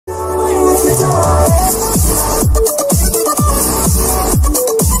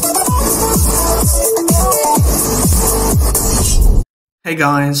Hey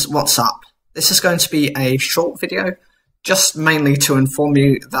guys, what's up? This is going to be a short video, just mainly to inform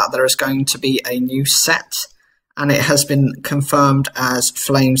you that there is going to be a new set, and it has been confirmed as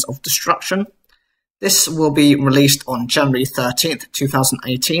Flames of Destruction. This will be released on January 13th,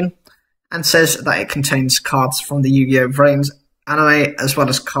 2018, and says that it contains cards from the Yu-Gi-Oh! Vrains anime, as well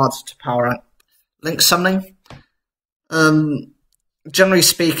as cards to power up Link summoning. Generally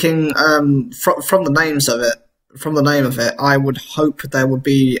speaking, from the name of it, I would hope there would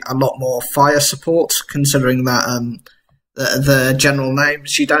be a lot more fire support, considering that the general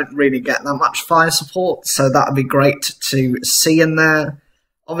names, you don't really get that much fire support, so that would be great to see in there.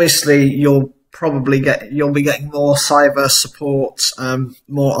 Obviously, you'll be getting more Cyber support,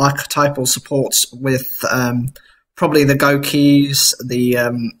 more archetypal supports with probably the Gokis, the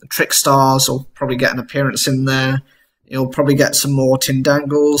Trickstars will probably get an appearance in there. You'll probably get some more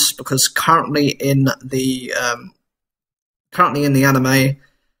Tindangles, because currently in the anime,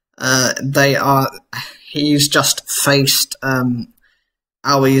 he's just faced Aoi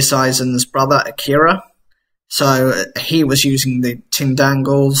Zaizen's brother Akira, so he was using the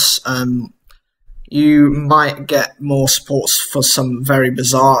Tindangles. You might get more supports for some very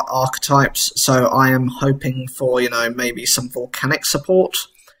bizarre archetypes, so I am hoping for, maybe some volcanic support,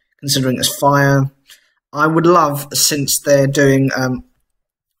 considering it's fire. I would love, since they're doing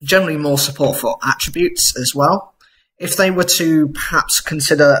generally more support for attributes as well, if they were to perhaps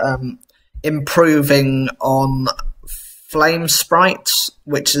consider improving on Flame Sprite,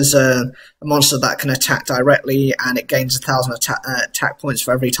 which is a monster that can attack directly, and it gains 1,000 attack points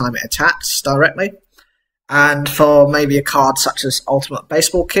for every time it attacks directly. And for maybe a card such as Ultimate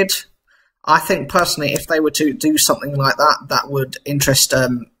Baseball Kid, I think personally, if they were to do something like that, that would interest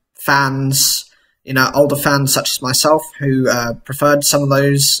fans. Older fans such as myself, who preferred some of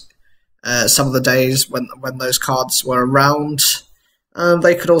those, some of the days when those cards were around.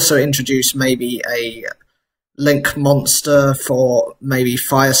 They could also introduce maybe a Link monster for maybe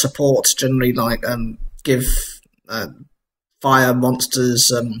fire support. Generally, give fire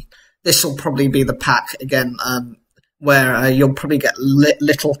monsters. This will probably be the pack again, where you'll probably get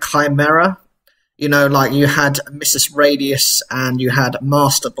little Chimera. Like you had Mrs. Radius and you had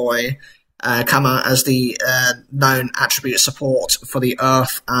Master Boy. Come out as the known attribute support for the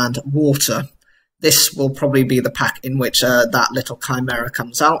earth and water. This will probably be the pack in which that little Chimera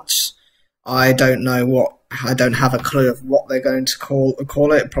comes out. I don't have a clue of what they're going to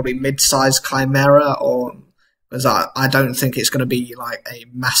call it. Probably mid-sized Chimera, or because I don't think it's going to be like a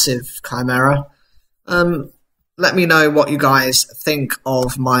massive Chimera. Let me know what you guys think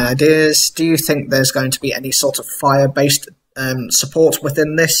of my ideas. Do you think there's going to be any sort of fire-based support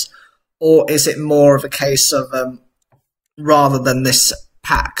within this? Or is it more of a case of, rather than this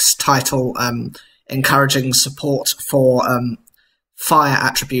pack's title encouraging support for fire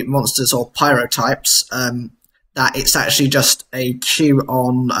attribute monsters or pyrotypes, that it's actually just a cue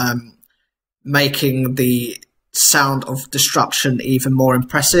on making the sound of destruction even more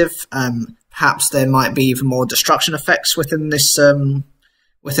impressive? Perhaps there might be even more destruction effects within this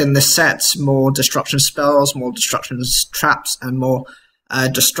set, more destruction spells, more destruction traps, and more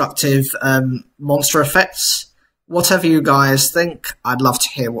destructive monster effects. Whatever you guys think, I'd love to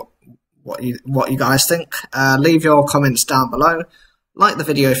hear what you guys think. Leave your comments down below. Like the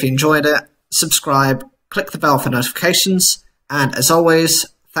video if you enjoyed it. Subscribe. Click the bell for notifications. And as always,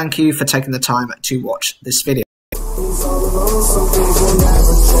 thank you for taking the time to watch this video.